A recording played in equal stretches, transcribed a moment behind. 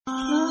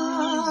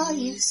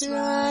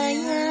Yisrael,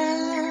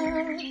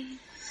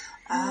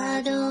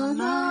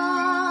 Adonai,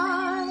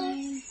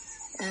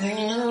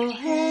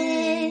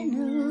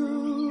 Eloheinu,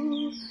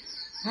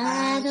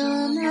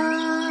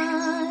 Adonai,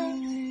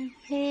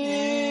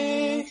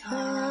 Echad,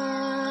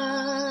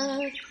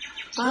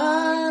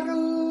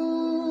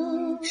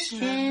 Baruch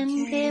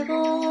Shem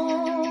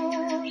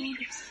Kevod,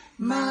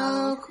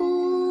 Malkuto,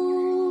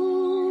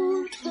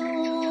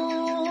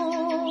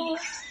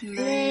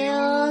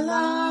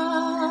 Leolam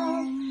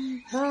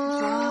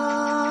Va'ed.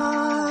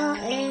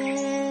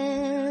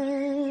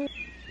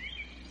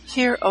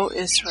 Hear, O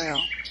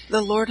Israel,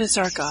 the Lord is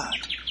our God,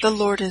 the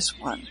Lord is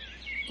one.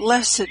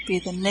 Blessed be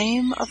the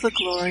name of the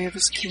glory of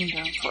his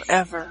kingdom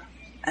forever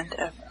and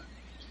ever.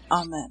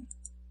 Amen.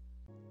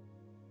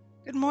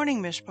 Good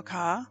morning,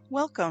 Mishpachah.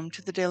 Welcome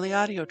to the Daily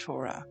Audio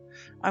Torah.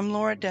 I'm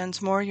Laura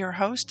Densmore, your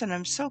host, and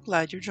I'm so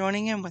glad you're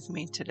joining in with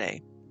me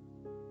today.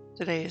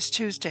 Today is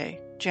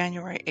Tuesday,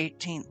 January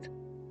 18th.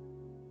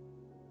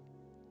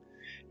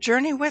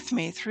 Journey with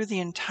me through the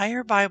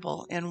entire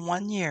Bible in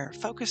 1 year,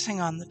 focusing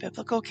on the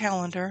biblical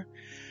calendar,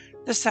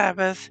 the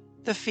Sabbath,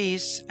 the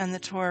feasts, and the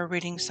Torah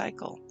reading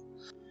cycle.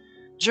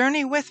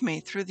 Journey with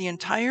me through the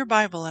entire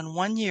Bible in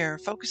 1 year,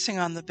 focusing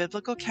on the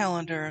biblical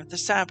calendar, the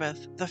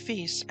Sabbath, the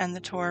feasts, and the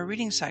Torah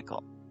reading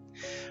cycle.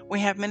 We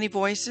have many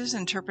voices,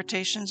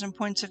 interpretations, and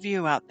points of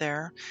view out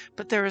there,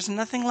 but there is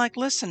nothing like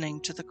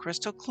listening to the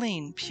crystal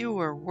clean,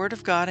 pure Word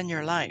of God in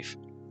your life.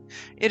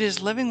 It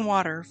is living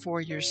water for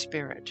your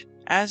spirit,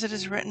 as it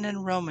is written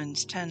in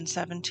Romans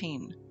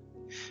 10:17.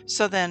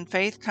 So then,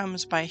 faith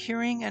comes by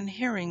hearing, and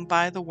hearing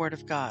by the Word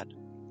of God.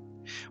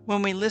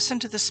 When we listen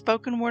to the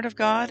spoken Word of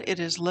God, it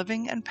is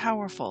living and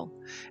powerful,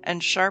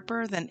 and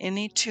sharper than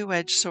any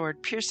two-edged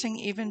sword, piercing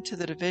even to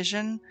the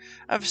division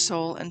of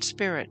soul and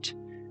spirit,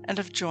 and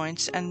of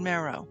joints and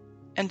marrow,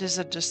 and is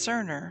a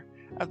discerner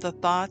of the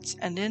thoughts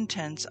and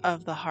intents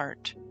of the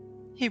heart.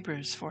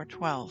 Hebrews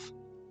 4:12.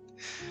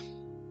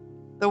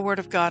 The Word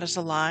of God is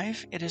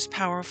alive, it is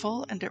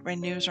powerful, and it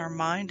renews our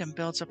mind and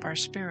builds up our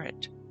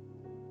spirit.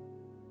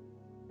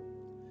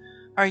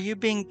 Are you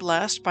being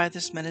blessed by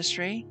this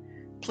ministry?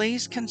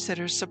 Please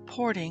consider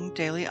supporting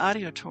Daily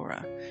Audio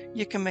Torah.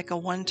 You can make a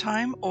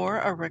one-time or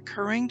a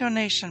recurring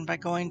donation by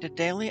going to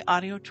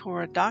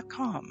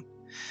dailyaudiotorah.com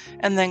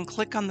and then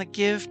click on the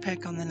Give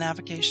pick on the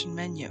navigation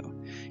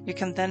menu. You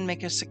can then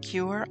make a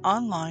secure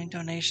online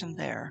donation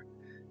there.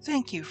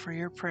 Thank you for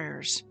your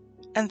prayers,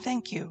 and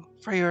thank you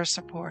for your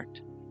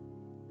support.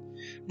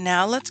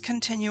 Now let's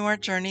continue our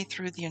journey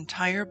through the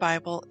entire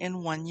Bible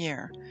in 1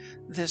 year.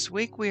 This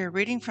week we are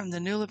reading from the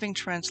New Living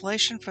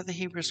Translation for the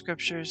Hebrew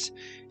Scriptures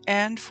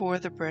and for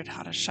the Brit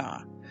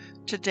Hadashah.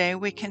 Today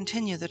we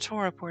continue the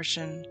Torah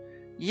portion,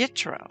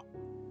 Yitro,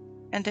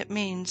 and it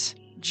means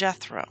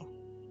Jethro.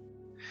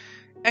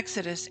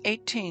 Exodus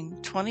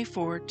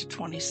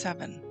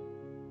 18:24-27.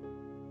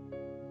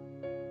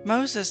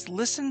 Moses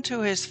listened to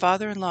his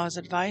father-in-law's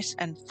advice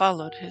and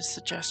followed his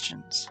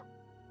suggestions.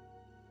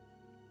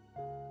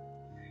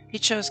 He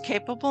chose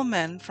capable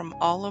men from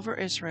all over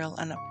Israel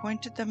and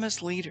appointed them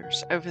as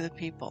leaders over the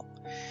people.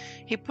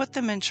 He put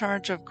them in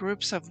charge of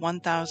groups of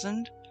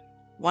 1,000,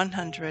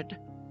 100,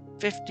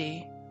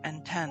 50,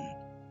 and 10.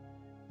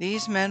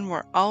 These men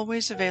were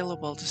always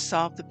available to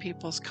solve the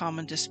people's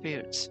common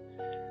disputes.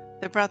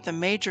 They brought the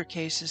major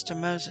cases to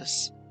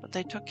Moses, but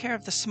they took care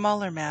of the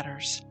smaller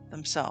matters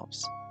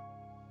themselves.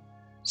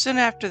 Soon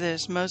after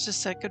this, Moses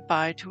said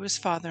goodbye to his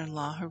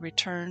father-in-law, who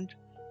returned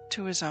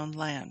to his own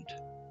land.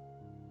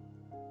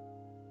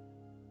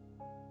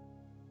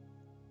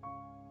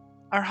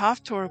 Our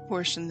Haftorah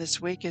portion this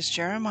week is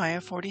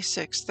Jeremiah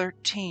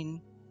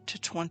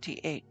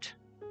 46:13-28.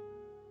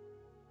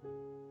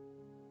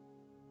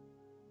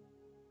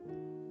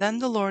 Then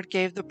the Lord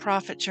gave the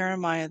prophet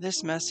Jeremiah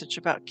this message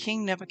about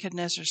King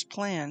Nebuchadnezzar's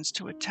plans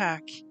to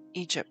attack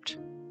Egypt.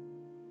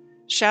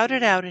 Shout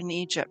it out in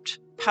Egypt,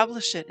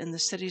 publish it in the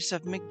cities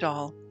of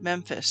Migdol,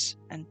 Memphis,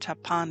 and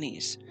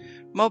Tahpanhes.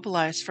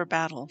 Mobilize for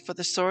battle, for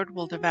the sword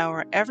will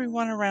devour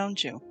everyone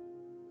around you.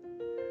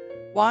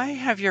 Why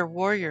have your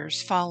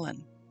warriors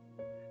fallen?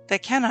 They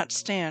cannot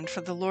stand,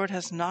 for the Lord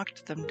has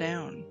knocked them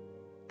down.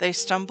 They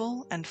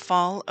stumble and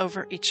fall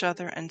over each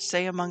other and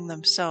say among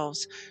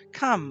themselves,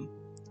 "Come,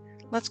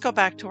 let's go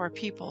back to our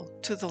people,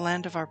 to the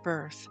land of our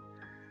birth.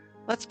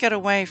 Let's get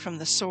away from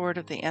the sword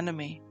of the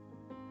enemy."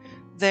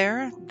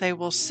 There they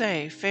will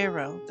say,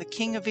 "Pharaoh, the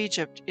king of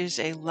Egypt, is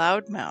a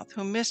loudmouth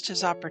who missed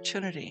his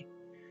opportunity."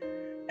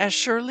 As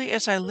surely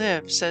as I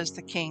live, says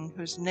the King,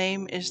 whose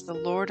name is the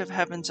Lord of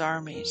heaven's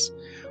armies,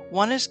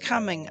 one is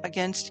coming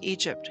against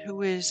Egypt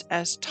who is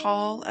as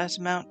tall as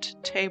Mount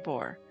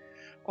Tabor,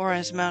 or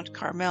as Mount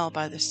Carmel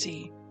by the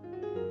sea.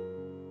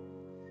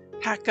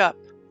 Pack up,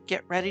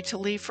 get ready to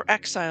leave for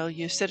exile,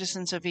 you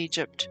citizens of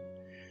Egypt.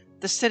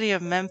 The city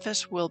of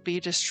Memphis will be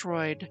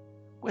destroyed,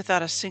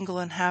 without a single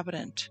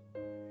inhabitant.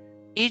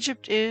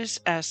 Egypt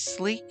is as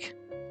sleek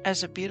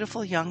as a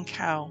beautiful young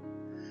cow,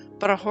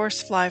 but a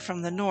horsefly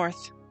from the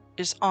north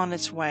is on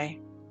its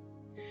way.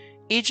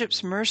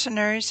 Egypt's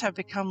mercenaries have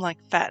become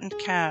like fattened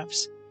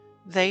calves.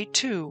 They,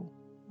 too,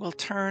 will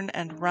turn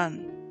and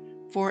run,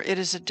 for it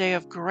is a day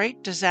of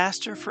great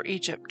disaster for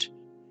Egypt,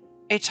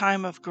 a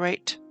time of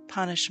great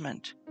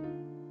punishment.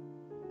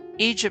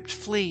 Egypt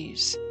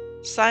flees,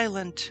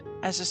 silent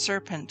as a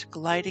serpent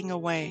gliding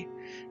away.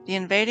 The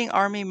invading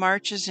army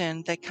marches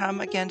in. They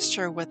come against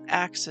her with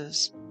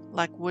axes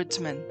like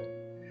woodsmen.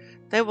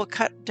 They will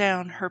cut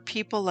down her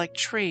people like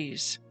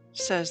trees,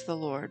 says the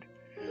Lord,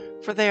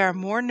 for they are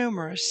more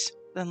numerous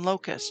than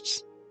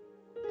locusts.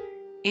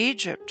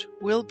 Egypt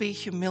will be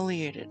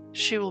humiliated.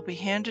 She will be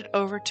handed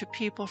over to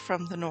people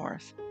from the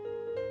north.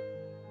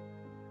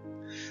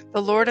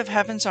 The Lord of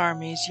heaven's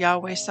armies,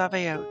 Yahweh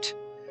Sabaoth,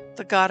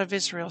 the God of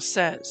Israel,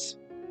 says,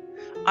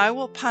 I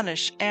will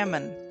punish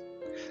Ammon,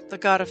 the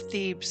god of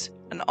Thebes,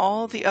 and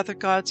all the other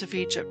gods of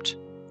Egypt.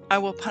 I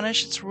will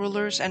punish its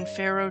rulers and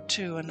Pharaoh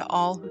too, and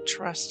all who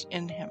trust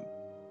in him.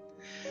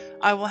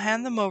 I will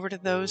hand them over to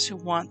those who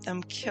want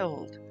them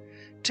killed,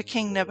 to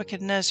King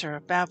Nebuchadnezzar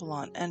of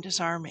Babylon and his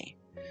army.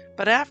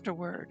 But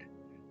afterward,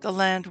 the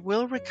land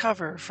will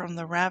recover from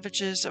the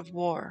ravages of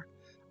war.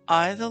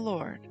 I, the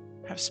Lord,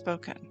 have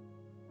spoken.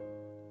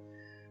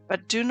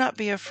 But do not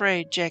be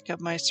afraid, Jacob,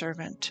 my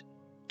servant.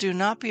 Do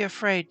not be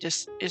afraid,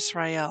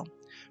 Israel,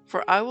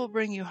 for I will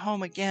bring you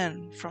home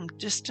again from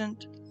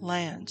distant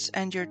lands,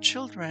 and your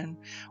children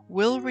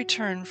will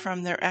return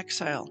from their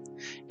exile.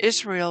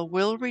 Israel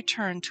will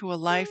return to a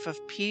life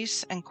of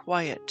peace and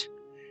quiet,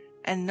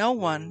 and no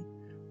one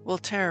will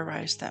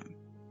terrorize them.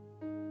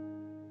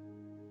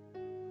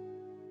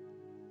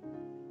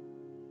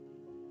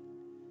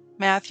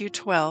 Matthew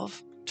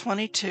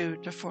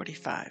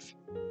 12:22-45.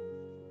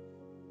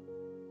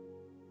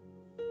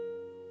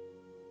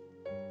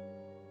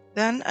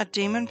 Then a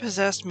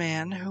demon-possessed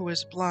man who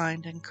was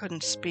blind and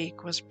couldn't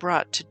speak was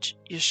brought to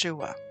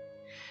Yeshua.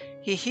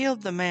 He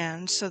healed the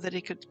man so that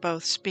he could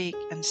both speak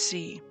and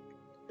see.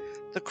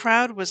 The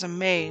crowd was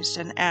amazed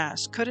and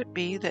asked, could it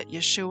be that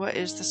Yeshua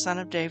is the son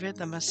of David,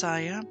 the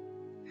Messiah?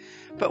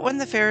 But when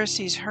the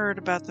Pharisees heard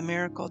about the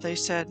miracle, they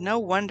said, no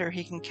wonder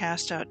he can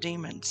cast out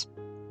demons.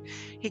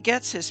 He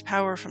gets his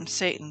power from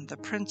Satan, the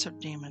prince of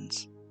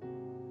demons.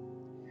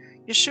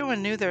 Yeshua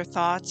knew their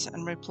thoughts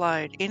and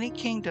replied, any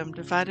kingdom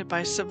divided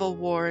by civil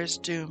war is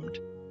doomed.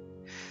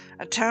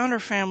 A town or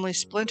family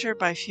splintered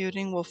by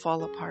feuding will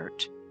fall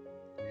apart.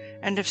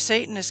 And if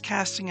Satan is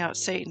casting out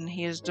Satan,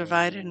 he is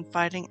divided and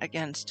fighting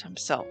against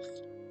himself.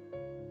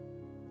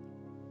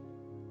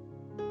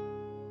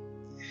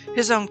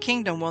 His own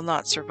kingdom will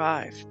not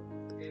survive.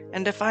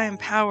 And if I am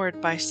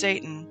powered by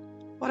Satan,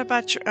 what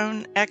about your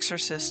own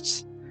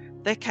exorcists?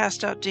 They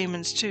cast out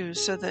demons too,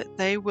 so that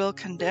they will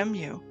condemn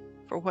you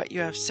for what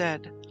you have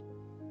said.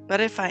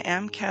 But if I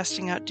am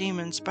casting out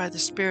demons by the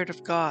Spirit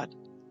of God,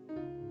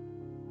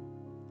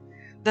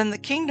 then the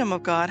kingdom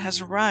of God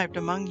has arrived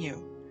among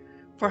you.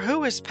 For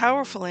who is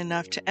powerful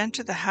enough to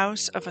enter the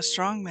house of a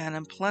strong man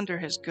and plunder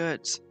his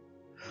goods?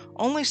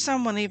 Only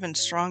someone even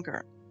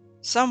stronger,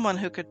 someone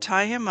who could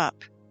tie him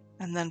up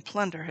and then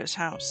plunder his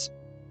house.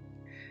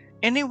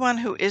 Anyone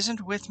who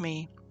isn't with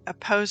me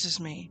opposes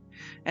me,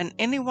 and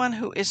anyone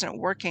who isn't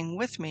working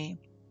with me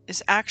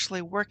is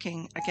actually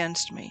working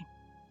against me.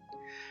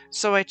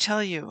 So I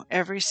tell you,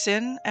 every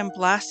sin and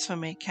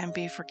blasphemy can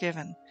be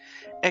forgiven,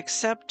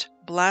 except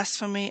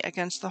blasphemy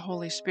against the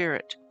Holy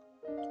Spirit,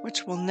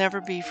 which will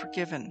never be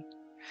forgiven.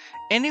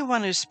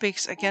 Anyone who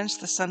speaks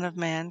against the Son of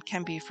Man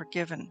can be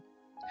forgiven,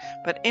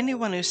 but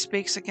anyone who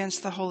speaks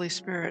against the Holy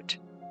Spirit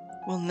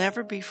will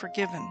never be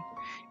forgiven,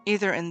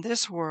 either in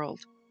this world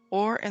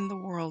or in the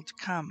world to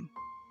come.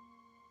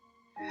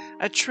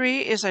 A tree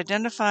is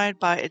identified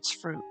by its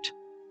fruit.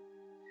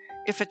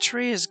 If a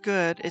tree is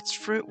good, its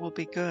fruit will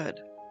be good.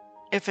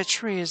 If a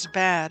tree is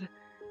bad,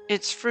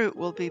 its fruit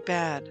will be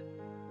bad.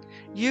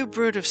 You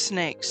brood of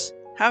snakes,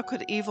 how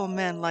could evil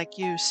men like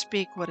you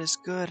speak what is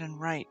good and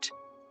right?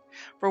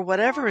 For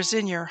whatever is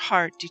in your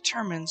heart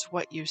determines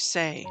what you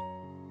say.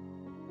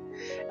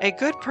 A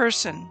good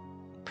person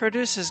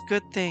produces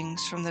good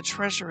things from the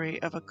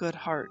treasury of a good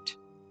heart,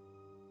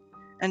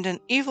 and an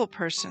evil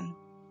person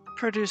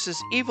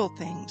produces evil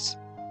things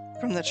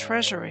from the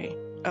treasury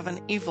of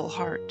an evil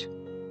heart.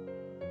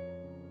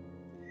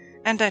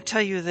 And I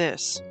tell you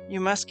this,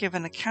 you must give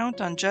an account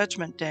on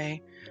Judgment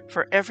Day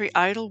for every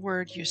idle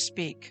word you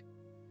speak.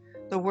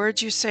 The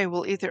words you say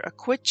will either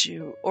acquit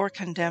you or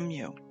condemn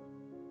you.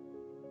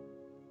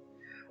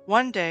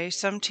 One day,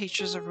 some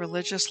teachers of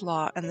religious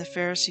law and the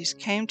Pharisees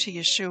came to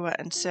Yeshua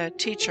and said,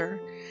 Teacher,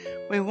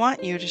 we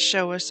want you to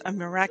show us a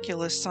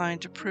miraculous sign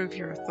to prove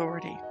your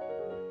authority.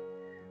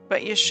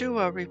 But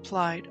Yeshua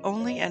replied,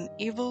 only an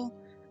evil,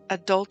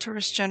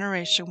 adulterous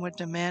generation would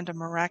demand a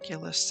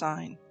miraculous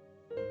sign.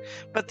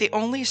 But the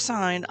only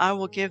sign I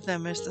will give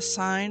them is the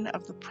sign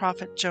of the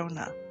prophet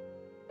Jonah.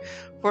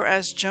 For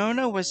as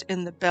Jonah was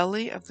in the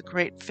belly of the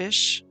great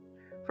fish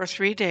for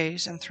 3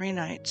 days and 3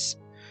 nights,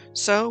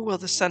 so will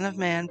the Son of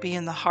Man be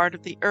in the heart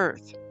of the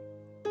earth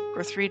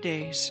for 3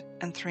 days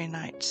and 3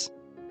 nights.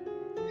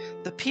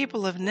 The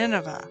people of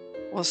Nineveh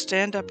will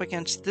stand up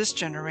against this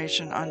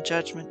generation on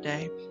Judgment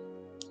Day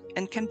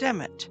and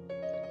condemn it,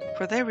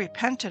 for they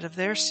repented of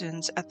their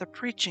sins at the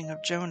preaching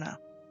of Jonah.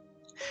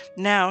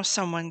 Now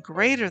someone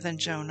greater than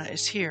Jonah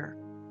is here,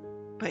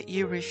 but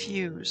you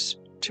refuse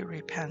to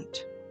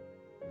repent.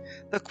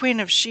 The Queen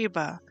of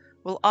Sheba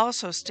will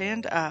also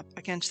stand up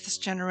against this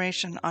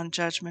generation on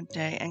Judgment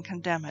Day and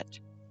condemn it,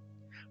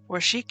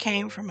 for she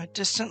came from a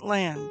distant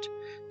land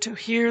to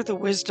hear the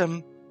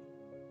wisdom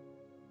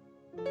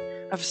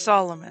of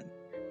Solomon.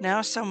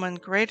 Now someone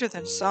greater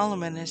than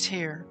Solomon is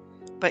here,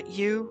 but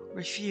you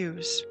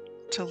refuse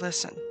to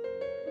listen.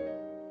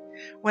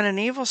 When an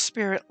evil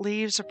spirit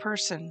leaves a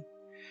person,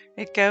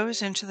 it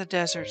goes into the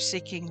desert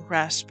seeking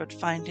rest but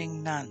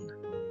finding none.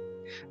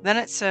 Then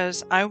it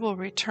says, I will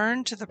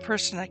return to the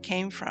person I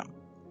came from.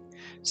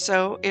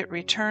 So it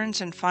returns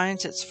and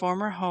finds its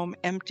former home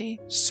empty,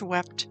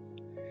 swept,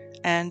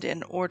 and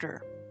in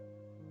order.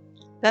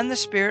 Then the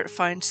spirit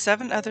finds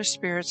 7 other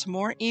spirits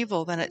more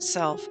evil than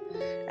itself,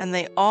 and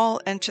they all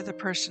enter the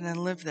person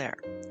and live there.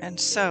 And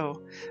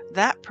so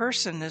that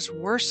person is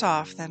worse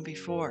off than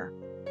before.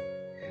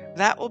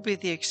 That will be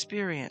the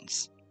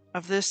experience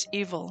of this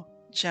evil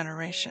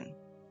generation.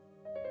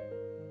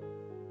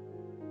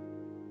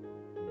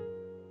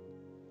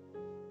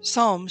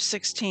 Psalm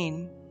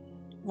 16,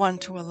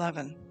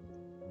 1-11.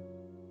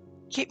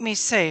 Keep me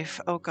safe,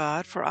 O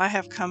God, for I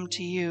have come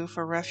to you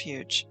for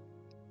refuge.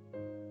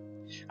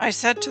 I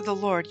said to the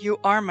Lord, you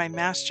are my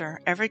master.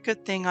 Every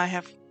good thing I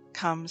have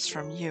comes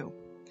from you.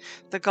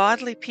 The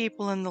godly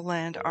people in the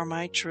land are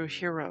my true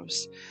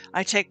heroes.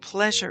 I take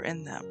pleasure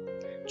in them.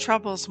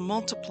 Troubles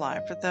multiply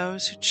for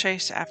those who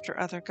chase after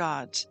other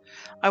gods.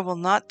 I will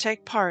not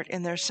take part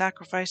in their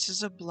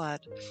sacrifices of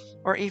blood,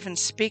 or even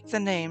speak the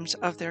names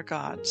of their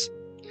gods.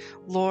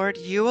 Lord,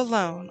 you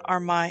alone are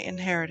my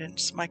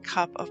inheritance, my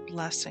cup of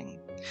blessing.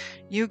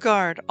 You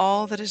guard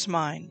all that is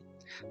mine.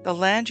 The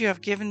land you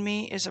have given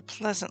me is a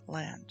pleasant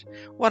land.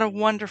 What a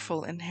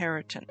wonderful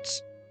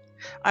inheritance.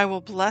 I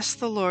will bless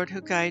the Lord who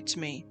guides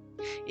me.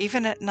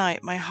 Even at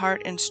night my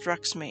heart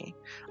instructs me.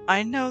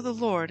 I know the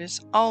Lord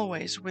is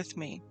always with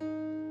me.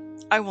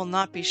 I will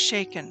not be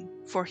shaken,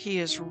 for he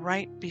is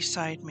right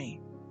beside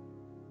me.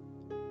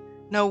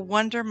 No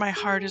wonder my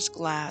heart is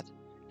glad,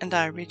 and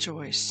I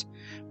rejoice.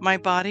 My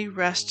body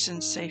rests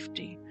in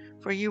safety,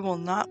 for you will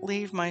not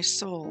leave my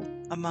soul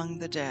among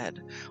the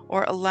dead,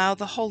 or allow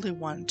the Holy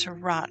One to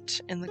rot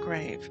in the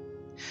grave.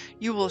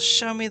 You will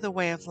show me the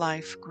way of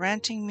life,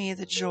 granting me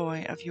the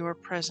joy of your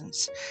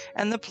presence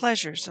and the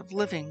pleasures of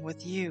living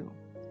with you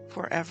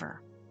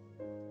forever.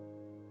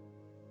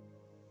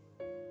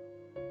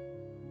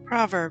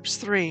 Proverbs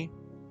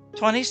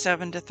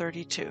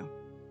 3:27-32.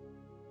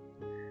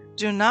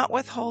 Do not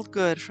withhold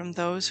good from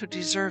those who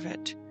deserve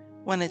it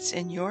when it's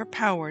in your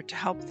power to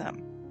help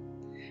them.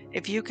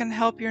 If you can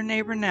help your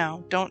neighbor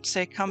now, don't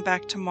say, come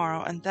back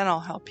tomorrow and then I'll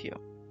help you.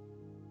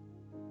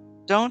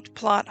 Don't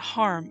plot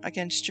harm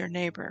against your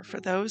neighbor, for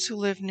those who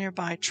live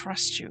nearby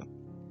trust you.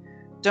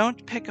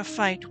 Don't pick a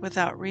fight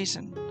without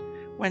reason,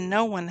 when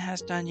no one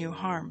has done you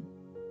harm.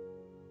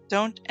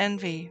 Don't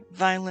envy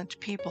violent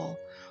people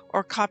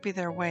or copy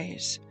their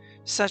ways.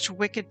 Such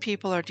wicked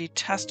people are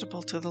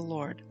detestable to the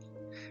Lord,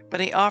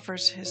 but he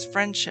offers his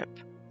friendship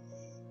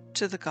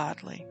to the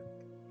godly.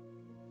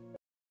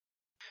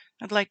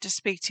 I'd like to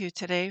speak to you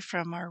today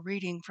from our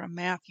reading from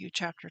Matthew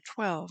chapter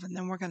 12, and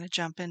then we're going to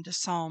jump into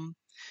Psalm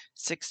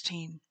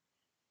 16.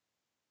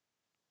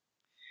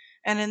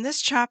 And in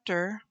this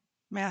chapter,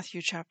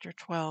 Matthew chapter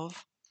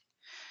 12,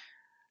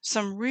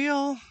 some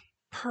real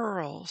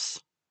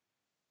pearls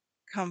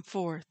come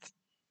forth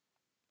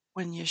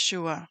when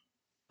Yeshua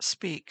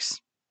speaks.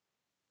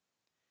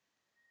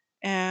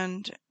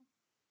 And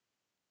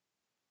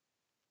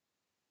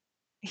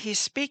he's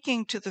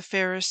speaking to the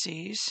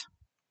Pharisees,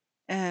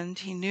 and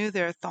he knew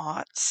their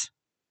thoughts.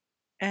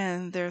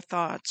 And their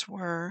thoughts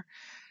were,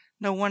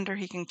 no wonder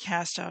he can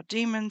cast out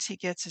demons, he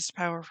gets his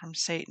power from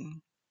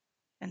Satan.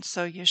 And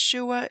so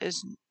Yeshua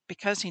is,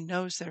 because he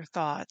knows their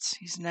thoughts,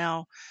 he's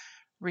now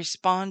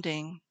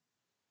responding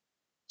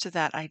to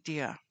that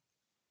idea.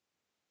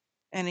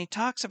 And he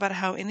talks about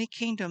how any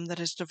kingdom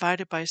that is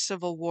divided by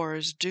civil war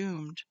is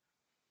doomed.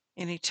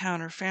 Any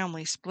town or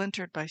family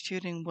splintered by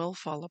feuding will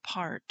fall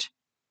apart.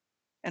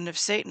 And if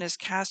Satan is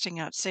casting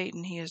out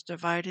Satan, he is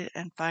divided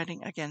and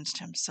fighting against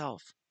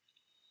himself.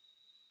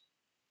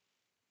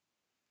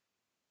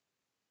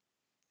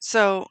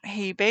 So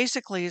he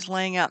basically is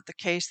laying out the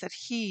case that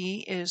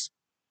he is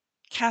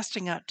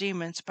casting out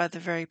demons by the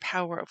very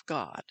power of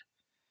God.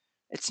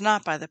 It's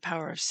not by the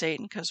power of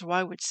Satan, because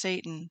why would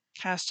Satan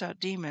cast out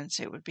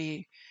demons? It would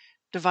be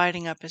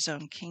dividing up his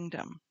own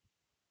kingdom.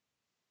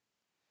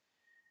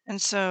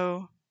 And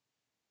so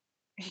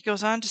he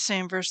goes on to say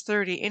in verse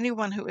 30,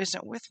 anyone who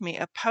isn't with me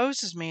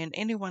opposes me, and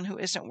anyone who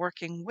isn't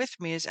working with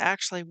me is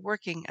actually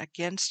working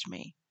against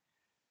me.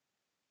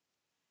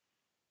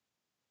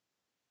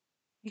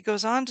 He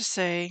goes on to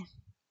say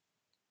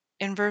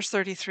in verse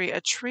 33, a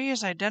tree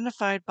is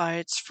identified by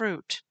its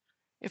fruit.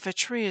 If a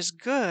tree is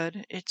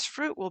good, its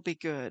fruit will be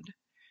good.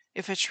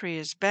 If a tree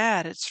is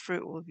bad, its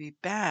fruit will be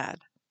bad.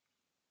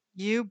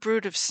 You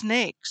brood of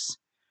snakes,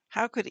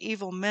 How could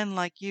evil men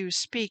like you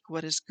speak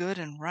what is good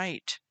and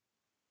right?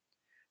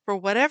 For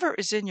whatever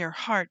is in your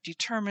heart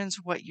determines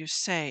what you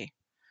say.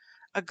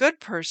 A good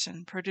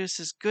person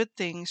produces good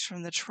things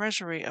from the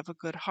treasury of a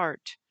good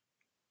heart,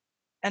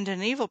 and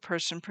an evil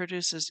person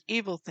produces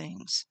evil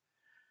things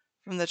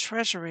from the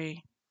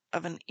treasury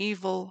of an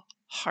evil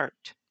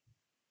heart.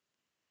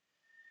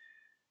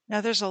 Now,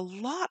 there's a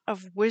lot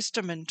of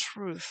wisdom and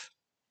truth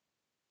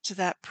to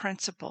that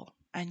principle,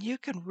 and you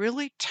can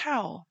really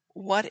tell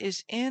what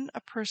is in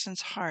a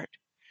person's heart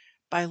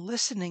by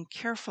listening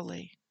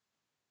carefully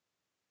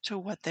to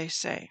what they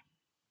say.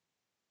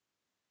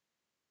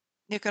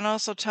 You can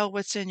also tell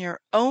what's in your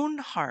own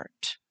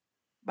heart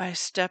by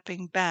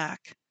stepping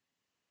back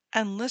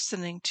and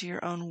listening to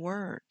your own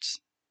words.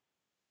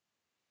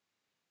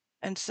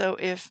 And so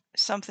if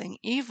something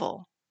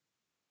evil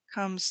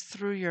comes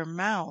through your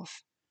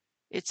mouth,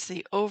 it's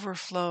the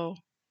overflow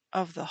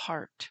of the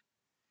heart.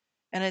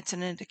 And it's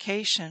an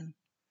indication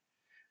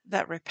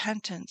that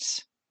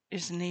repentance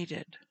is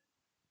needed.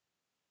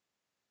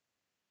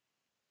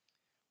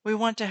 We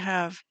want to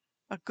have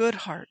a good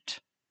heart,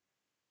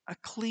 a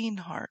clean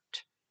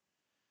heart,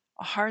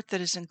 a heart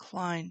that is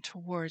inclined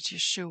towards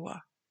Yeshua,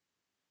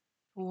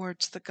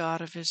 towards the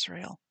God of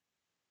Israel.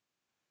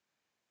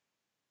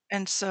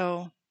 And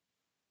so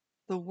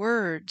the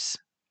words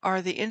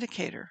are the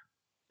indicator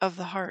of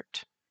the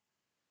heart.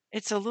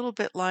 It's a little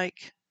bit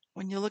like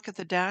when you look at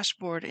the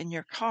dashboard in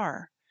your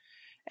car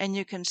and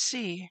you can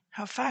see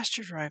how fast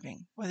you're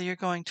driving, whether you're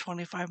going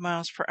 25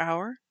 miles per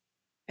hour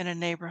in a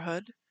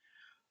neighborhood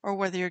or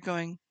whether you're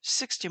going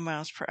 60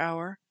 miles per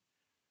hour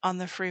on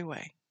the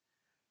freeway.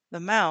 The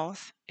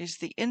mouth is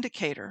the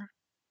indicator,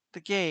 the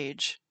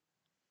gauge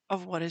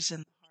of what is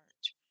in the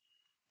heart.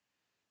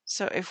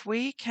 So if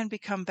we can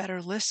become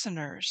better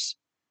listeners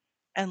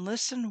and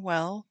listen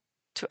well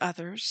to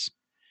others,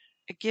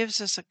 it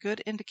gives us a good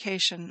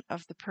indication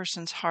of the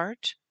person's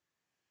heart,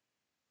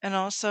 and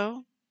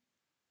also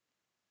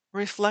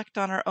reflect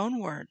on our own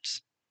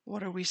words.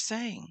 What are we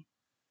saying?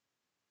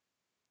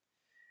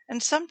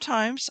 And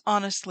sometimes,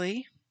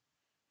 honestly,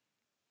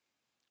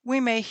 we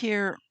may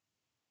hear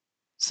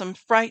some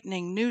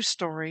frightening news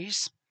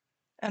stories,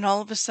 and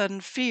all of a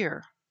sudden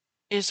fear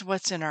is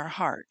what's in our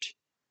heart.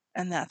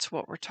 And that's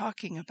what we're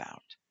talking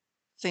about,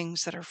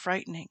 things that are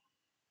frightening.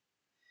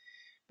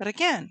 But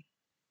again,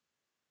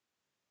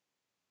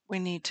 we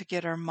need to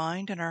get our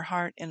mind and our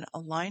heart in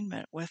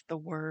alignment with the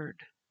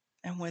Word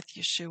and with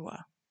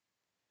Yeshua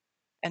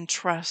and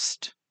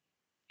trust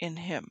in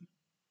Him.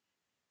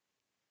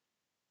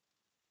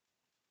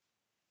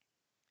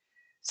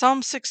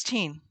 Psalm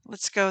 16,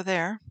 let's go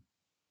there.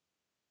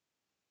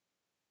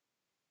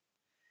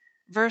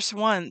 Verse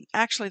 1,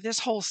 actually, this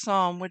whole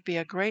psalm would be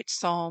a great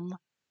psalm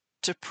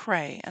to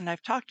pray, and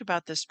I've talked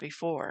about this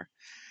before.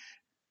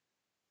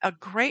 A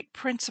great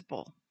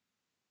principle.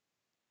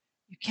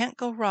 You can't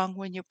go wrong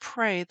when you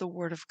pray the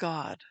Word of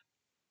God.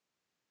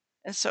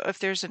 And so if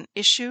there's an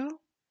issue,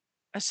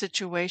 a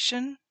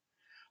situation,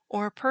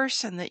 or a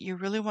person that you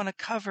really want to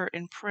cover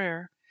in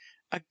prayer,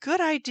 a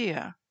good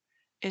idea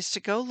is to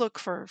go look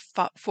for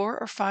 4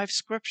 or 5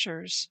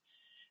 scriptures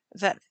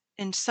that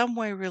in some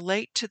way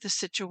relate to the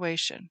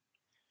situation.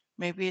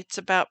 Maybe it's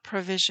about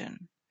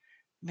provision.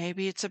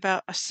 Maybe it's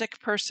about a sick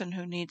person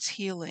who needs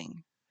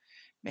healing.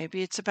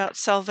 Maybe it's about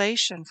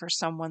salvation for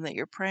someone that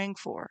you're praying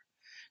for.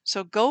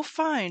 So go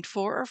find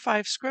 4 or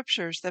 5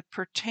 scriptures that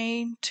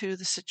pertain to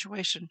the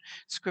situation.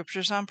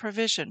 Scriptures on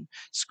provision,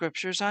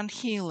 scriptures on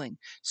healing,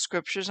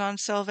 scriptures on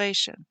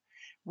salvation.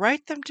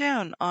 Write them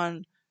down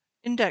on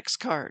index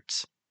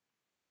cards.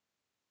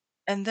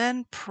 And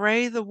then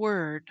pray the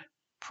word,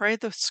 pray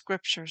the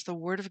scriptures, the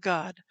word of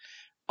God,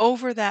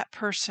 over that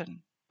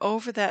person,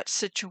 over that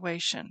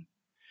situation.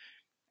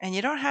 And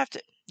they don't have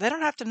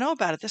to know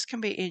about it. This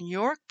can be in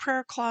your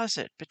prayer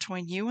closet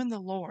between you and the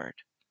Lord.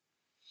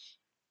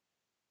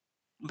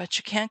 But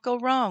you can't go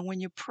wrong when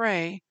you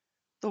pray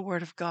the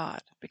Word of God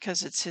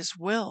because it's His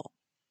will.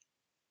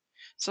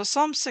 So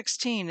Psalm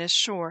 16 is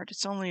short.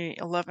 It's only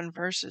 11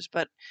 verses,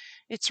 but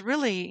it's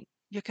really,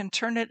 you can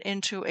turn it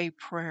into a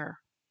prayer.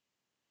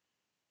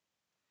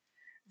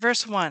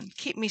 Verse 1,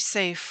 keep me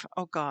safe,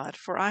 O God,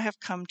 for I have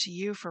come to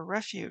you for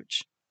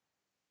refuge.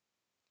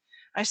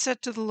 I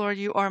said to the Lord,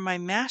 you are my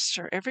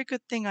master. Every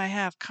good thing I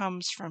have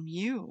comes from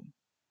you.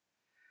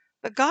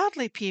 The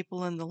godly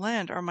people in the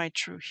land are my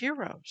true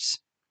heroes.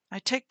 I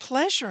take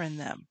pleasure in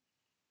them.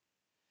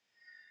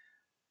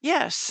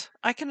 Yes,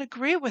 I can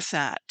agree with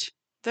that.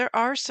 There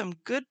are some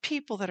good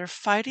people that are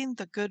fighting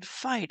the good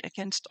fight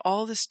against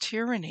all this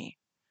tyranny.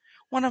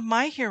 One of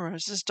my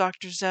heroes is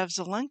Dr. Zev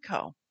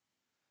Zelenko,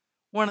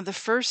 one of the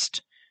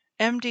first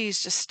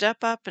MDs to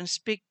step up and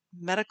speak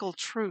medical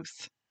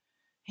truth.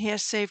 He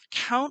has saved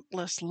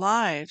countless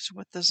lives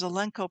with the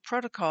Zelenko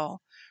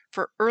protocol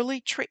for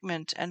early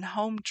treatment and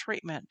home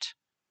treatment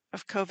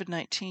of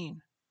COVID-19.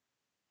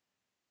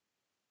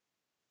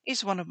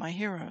 He's one of my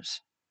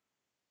heroes.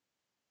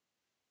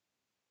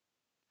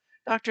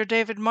 Dr.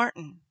 David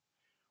Martin,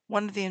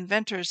 one of the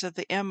inventors of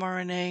the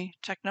mRNA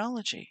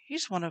technology.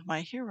 He's one of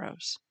my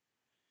heroes.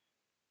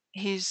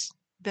 He's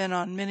been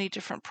on many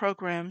different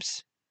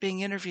programs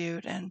being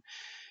interviewed and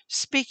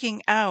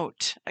speaking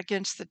out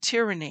against the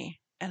tyranny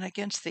and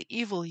against the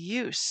evil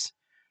use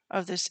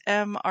of this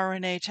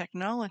mRNA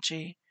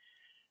technology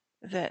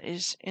that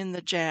is in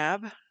the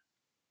jab,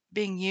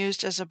 being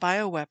used as a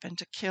bioweapon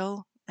to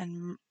kill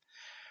and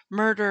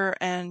murder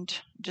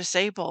and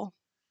disable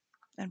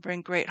and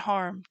bring great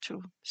harm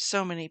to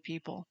so many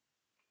people.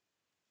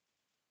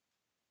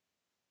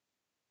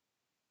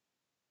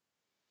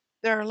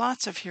 There are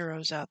lots of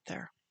heroes out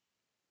there.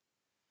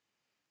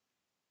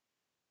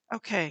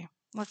 Okay,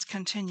 let's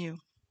continue.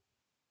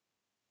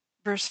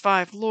 Verse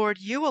 5, Lord,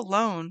 you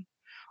alone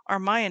are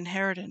my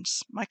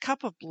inheritance, my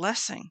cup of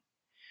blessing.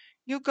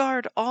 You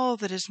guard all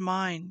that is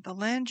mine. The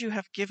land you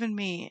have given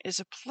me is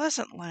a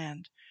pleasant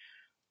land.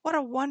 What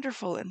a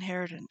wonderful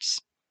inheritance.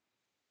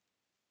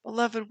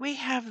 Beloved, we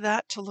have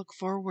that to look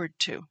forward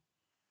to.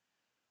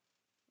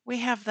 We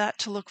have that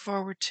to look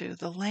forward to.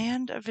 The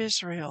land of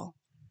Israel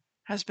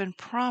has been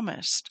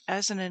promised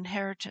as an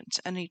inheritance,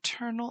 an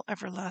eternal,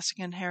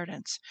 everlasting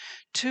inheritance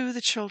to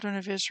the children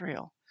of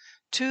Israel,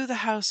 to the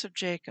house of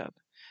Jacob.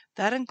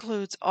 That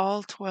includes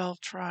all 12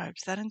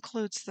 tribes. That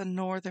includes the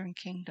northern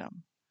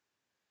kingdom.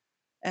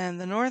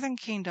 And the northern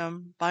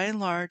kingdom, by and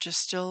large, is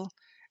still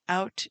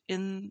out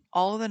in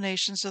all of the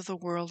nations of the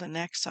world in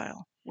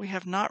exile. We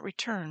have not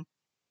returned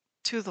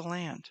to the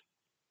land.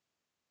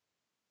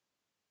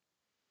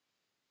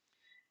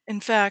 In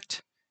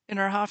fact, in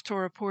our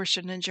Haftorah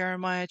portion in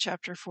Jeremiah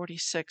chapter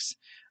 46,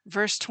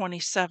 verse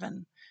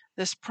 27,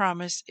 this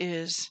promise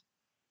is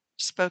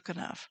spoken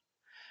of.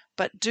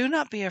 But do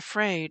not be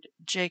afraid,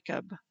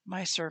 Jacob,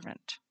 my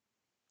servant,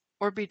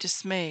 or be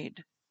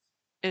dismayed,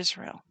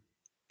 Israel.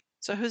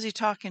 So who's he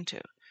talking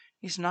to?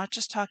 He's not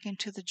just talking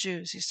to the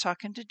Jews. He's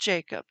talking to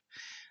Jacob,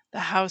 the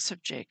house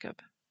of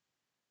Jacob.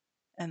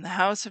 And the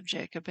house of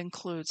Jacob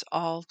includes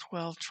all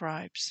 12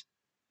 tribes.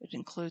 It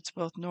includes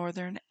both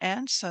northern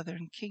and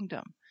southern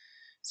kingdom.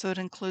 So it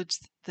includes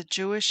the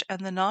Jewish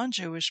and the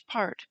non-Jewish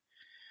part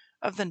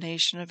of the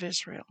nation of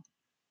Israel.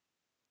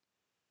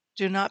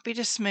 Do not be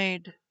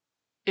dismayed,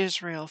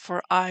 Israel,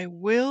 for I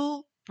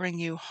will bring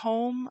you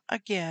home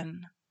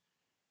again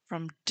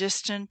from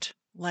distant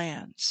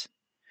lands,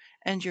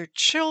 and your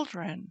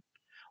children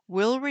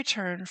will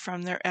return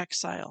from their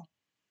exile.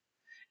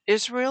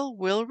 Israel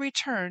will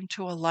return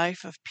to a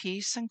life of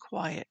peace and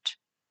quiet,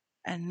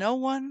 and no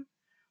one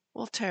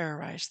will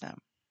terrorize them.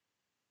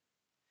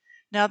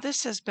 Now,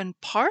 this has been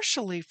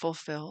partially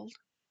fulfilled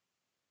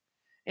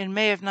in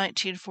May of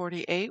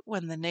 1948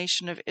 when the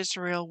nation of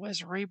Israel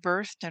was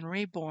rebirthed and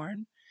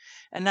reborn,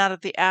 and out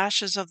of the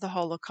ashes of the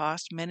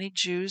Holocaust, many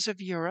Jews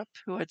of Europe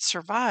who had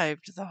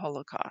survived the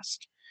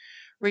Holocaust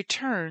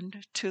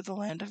returned to the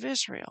land of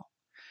Israel.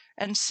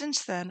 And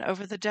since then,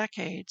 over the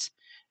decades,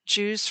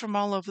 Jews from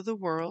all over the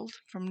world,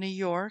 from New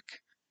York,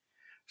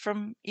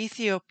 from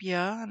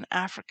Ethiopia and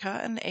Africa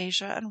and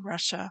Asia and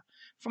Russia,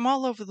 from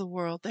all over the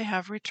world, they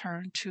have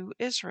returned to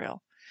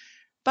Israel.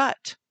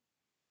 But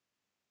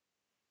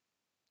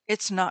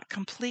it's not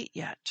complete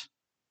yet,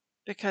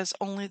 because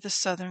only the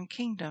southern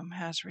kingdom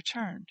has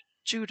returned,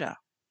 Judah,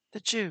 the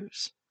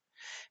Jews.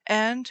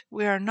 And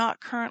we are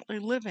not currently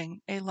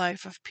living a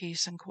life of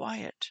peace and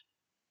quiet.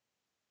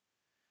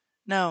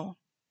 No,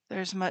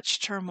 there's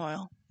much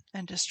turmoil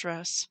and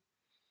distress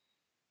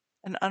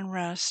and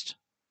unrest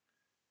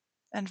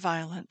and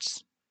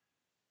violence.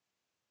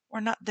 We're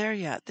not there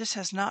yet. This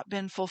has not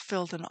been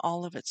fulfilled in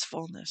all of its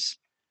fullness,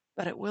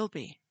 but it will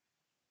be.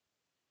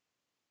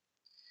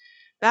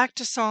 Back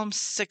to Psalm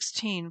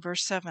 16,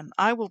 verse 7.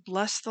 I will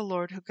bless the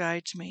Lord who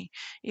guides me.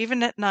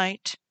 Even at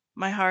night,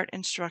 my heart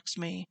instructs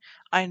me.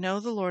 I know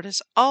the Lord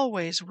is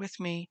always with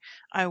me.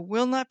 I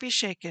will not be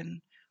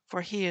shaken,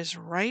 for he is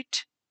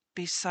right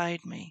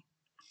beside me.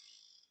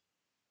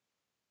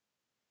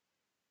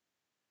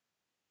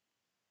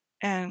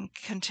 And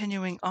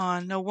continuing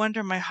on, no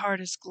wonder my heart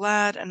is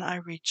glad and I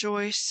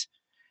rejoice.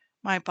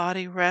 My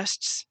body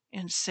rests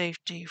in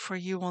safety, for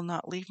you will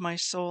not leave my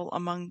soul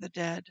among the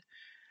dead.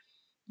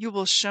 You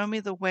will show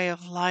me the way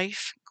of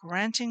life,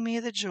 granting me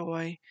the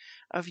joy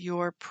of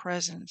your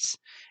presence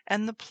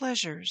and the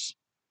pleasures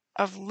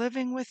of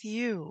living with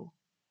you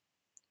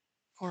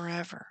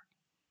forever.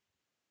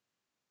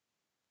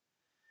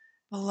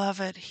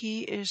 Beloved,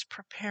 he is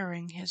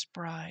preparing his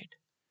bride.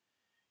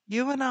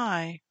 You and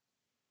I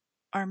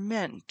are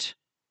meant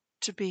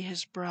to be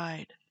his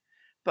bride,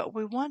 but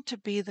we want to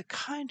be the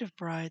kind of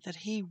bride that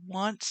he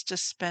wants to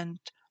spend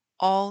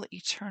all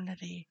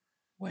eternity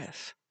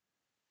with.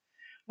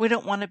 We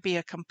don't want to be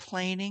a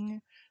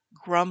complaining,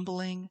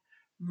 grumbling,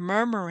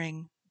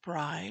 murmuring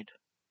bride,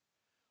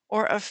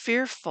 or a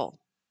fearful,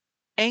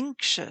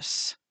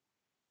 anxious,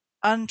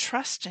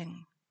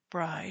 untrusting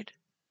bride.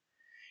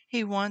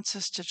 He wants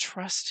us to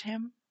trust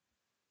him,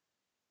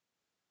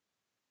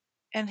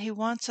 and he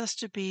wants us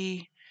to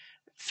be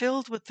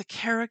filled with the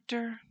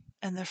character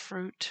and the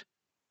fruit,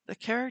 the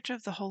character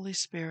of the Holy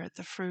Spirit,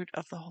 the fruit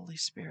of the Holy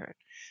Spirit,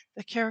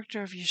 the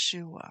character of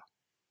Yeshua.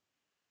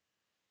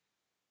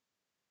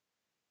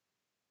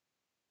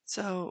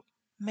 So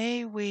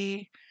may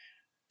we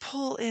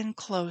pull in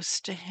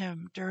close to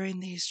Him during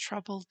these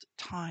troubled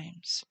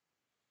times.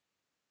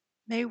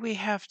 May we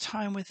have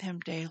time with Him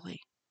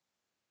daily,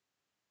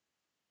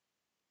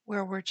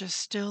 where we're just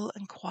still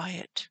and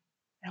quiet,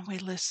 and we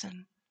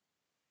listen,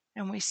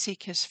 and we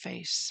seek His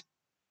face,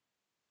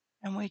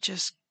 and we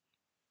just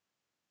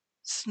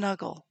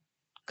snuggle,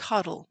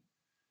 cuddle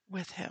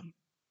with Him,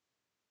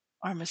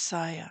 our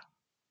Messiah,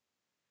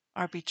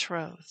 our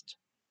betrothed,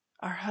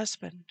 our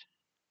husband,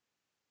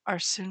 our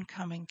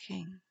soon-coming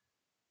King.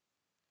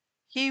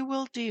 He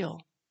will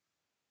deal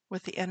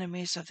with the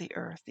enemies of the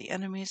earth, the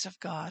enemies of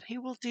God. He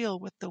will deal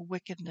with the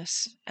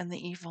wickedness and the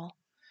evil,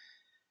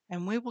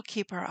 and we will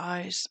keep our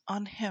eyes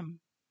on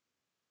Him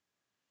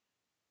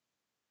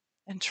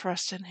and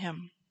trust in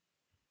Him.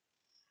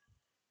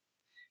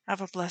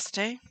 Have a blessed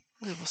day.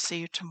 We will see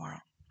you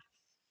tomorrow.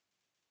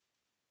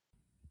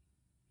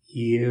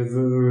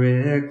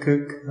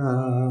 Yevrekka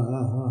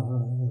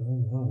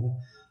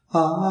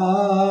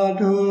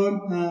Adonai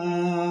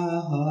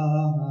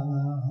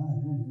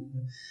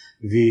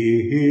Vish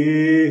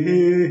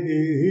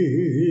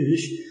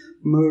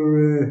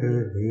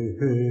Mereka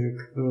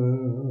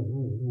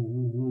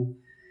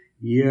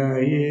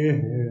Yair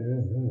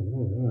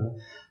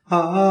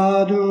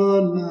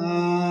Adonai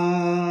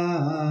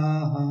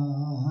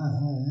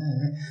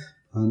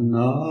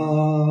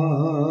Panavilaka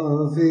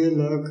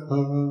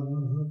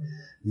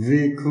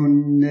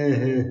Vikuneka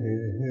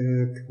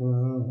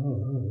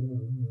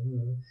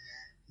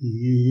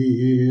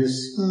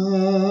Isa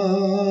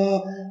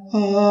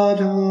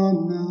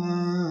Adonai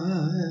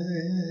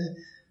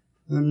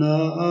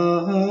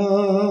Panav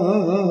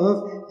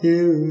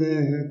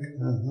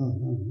Ileka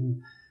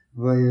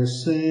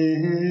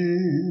Vayasem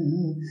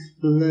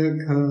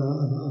Leka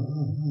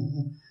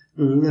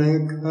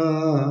Leka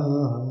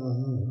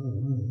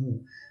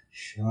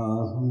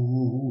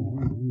Shalom.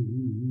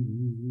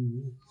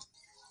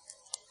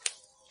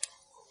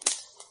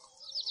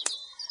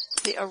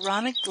 The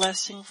Aaronic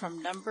blessing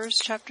from Numbers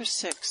chapter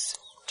 6,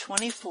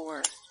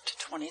 24 to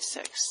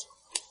 26.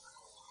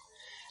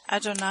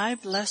 Adonai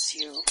bless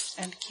you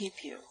and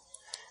keep you.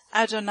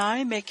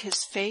 Adonai make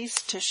his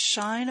face to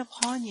shine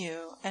upon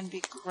you and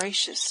be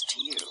gracious to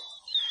you.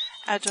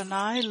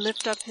 Adonai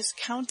lift up his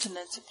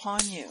countenance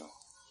upon you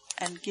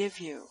and give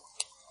you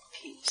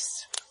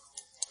peace.